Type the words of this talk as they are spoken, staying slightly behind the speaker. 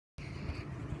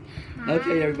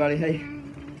Okay, everybody. Hey,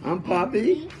 I'm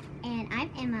Poppy. And I'm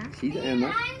Emma. She's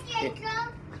Emma. I'm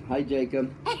Jacob. Hi,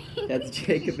 Jacob. That's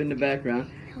Jacob in the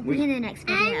background. In the next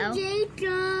video. I'm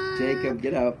Jacob. Jacob,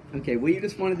 get out. Okay, we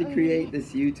just wanted to create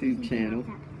this YouTube channel.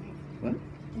 What?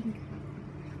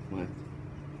 Why?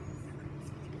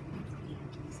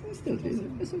 We still do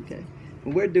it. It's okay.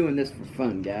 Well, we're doing this for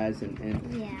fun, guys, and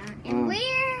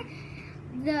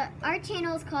our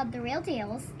channel is called The Real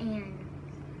Deals, and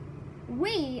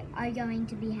we are going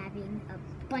to be having a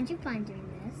bunch of fun doing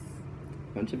this.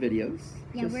 Bunch of videos.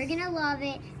 Yeah, we're gonna love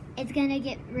it. It's gonna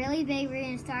get really big. We're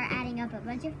gonna start adding up a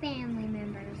bunch of family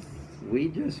members. We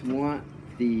just want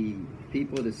the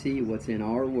people to see what's in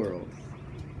our world.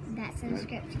 That's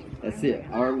subscription. Right? That's it,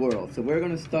 our world. So we're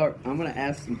gonna start. I'm gonna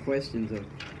ask some questions of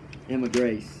Emma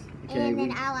Grace. Okay, and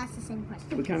then I'll ask the same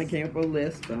questions. We kind of came up with a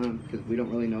list because we don't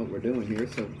really know what we're doing here,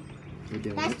 so we're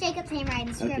doing That's Jacob's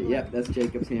handwriting. Okay, yep, that's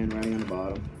Jacob's handwriting on the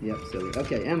bottom. Yep, silly.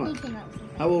 Okay, Emma. He came up with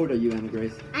something. How old are you, Emma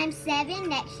Grace? I'm 7.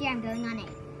 Next year, I'm going on 8.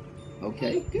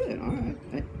 Okay, good. All right.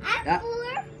 Hey, I'm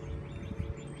 4.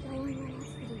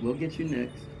 We'll get you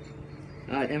next.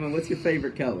 All right, Emma, what's your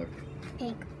favorite color?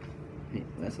 Pink. Pink.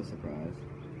 That's a surprise.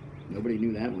 Nobody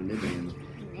knew that one, did they, Emma?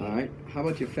 No. All right. How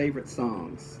about your favorite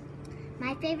songs?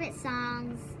 My favorite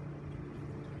songs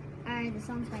are the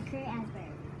songs by Curry Asbury.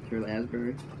 Curry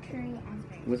Asbury? Curry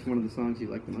Asbury. What's one of the songs you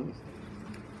like the most?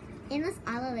 Endless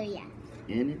Hallelujah.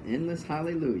 Endless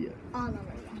Hallelujah. Hallelujah.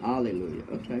 Hallelujah.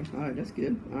 Okay. All right. That's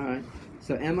good. All right.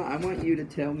 So, Emma, I want you to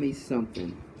tell me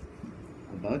something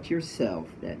about yourself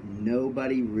that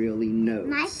nobody really knows.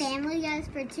 My family goes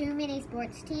for too many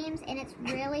sports teams, and it's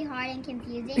really hard and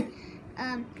confusing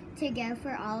to go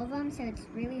for all of them. So it's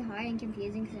really hard and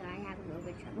confusing, so I have a little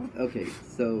bit of trouble. Okay.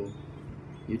 So,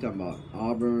 you're talking about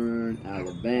Auburn,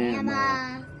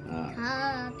 Alabama,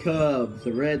 Cubs,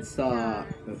 the Red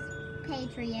Sox,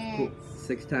 Patriots,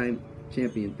 6-time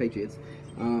champion Patriots.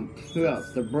 Who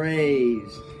else? The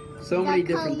Braves. So many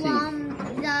different teams.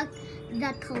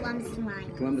 The Columbus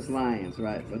Lions. Columbus Lions,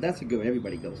 right. Well, that's a good one.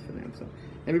 Everybody goes for them. So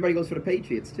everybody goes for the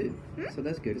Patriots, too. So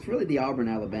that's good. It's really the Auburn,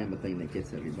 Alabama thing that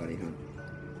gets everybody, huh?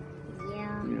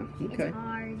 Yeah. Okay. It's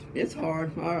hard. It's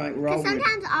hard. All right. We're all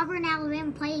sometimes Auburn and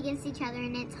Alabama play against each other,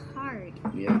 and it's hard.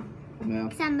 Yeah. Well.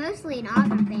 Because I'm mostly an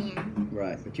Auburn fan.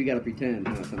 Right. But you got to pretend,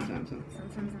 sometimes, huh?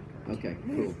 Sometimes I Okay,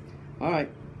 cool. All right.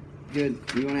 Good.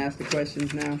 You want to ask the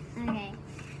questions now? Okay.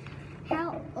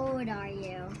 How old are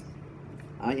you?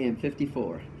 I am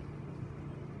 54.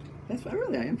 That's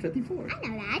really, I am 54. I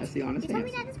know that. That's the honest you told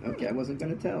answer. me that this morning. Okay, I wasn't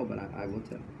going to tell, but I will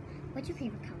tell. What's your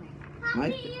favorite color? My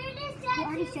you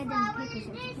already showed them the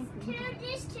pictures.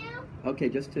 Just two? Okay,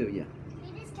 just 2, yeah.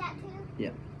 You just got 2?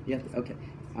 Yeah. Yeah. Okay.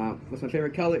 What's my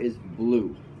favorite color is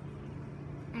blue.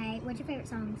 Alright, what's your favorite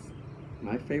songs?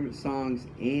 My favorite songs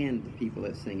and the people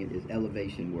that sing it is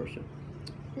Elevation Worship.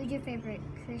 Who's your favorite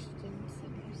Christian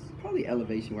singers? Probably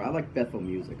Elevation Worship. I like Bethel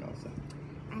music also.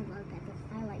 I love Bethel.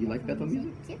 I like You like Bethel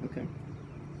music? Yeah. Okay.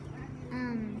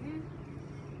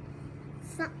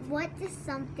 What is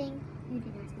something you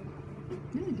didn't ask me that?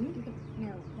 Yeah, I did.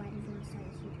 No. Why did you want to start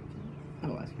this YouTube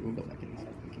channel? I'll ask you. We'll go back in a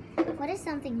second. Okay. What is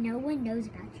something no one knows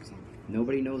about yourself?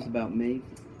 Nobody knows about me.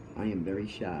 I am very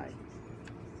shy.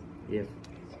 If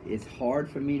it's hard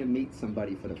for me to meet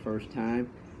somebody for the first time,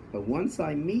 but once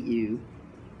I meet you,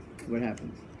 what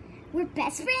happens? We're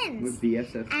best friends. We're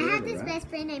BFFs forever, I have this right? best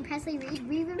friend named Presley Reed.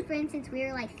 We've been friends since we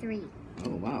were like 3. Oh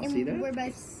wow! And See that? We're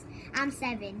both. I'm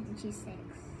 7 and she's 6.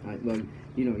 All right, well,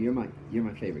 you know, you're my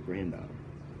favorite granddaughter.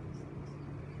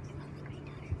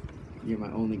 You're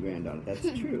my only granddaughter. That's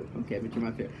true. Okay, but you're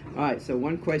my favorite. All right. So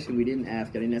one question we didn't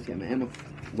ask. I didn't ask you, Emma.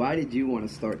 Why did you want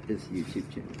to start this YouTube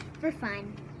channel? For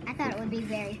fun. I thought it would be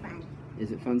very fun.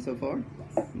 Is it fun so far?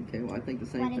 Yes. Okay. Well, I think the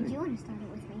same Why thing. did you want to start it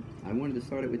with me? I wanted to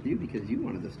start it with you because you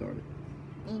wanted to start it.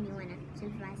 And you want to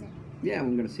supervise it? Yeah,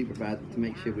 I'm going to supervise it to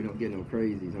make sure we don't get no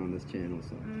crazies on this channel.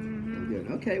 So, good.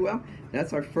 Okay, well,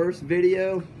 that's our first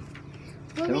video.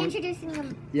 We'll be introducing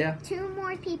them. Yeah. 2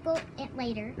 more people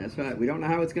later. That's right. We don't know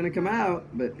how it's going to come out,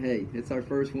 but hey, it's our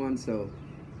first one. So,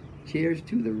 cheers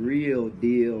to the real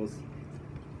deals,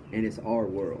 and it's our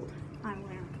world.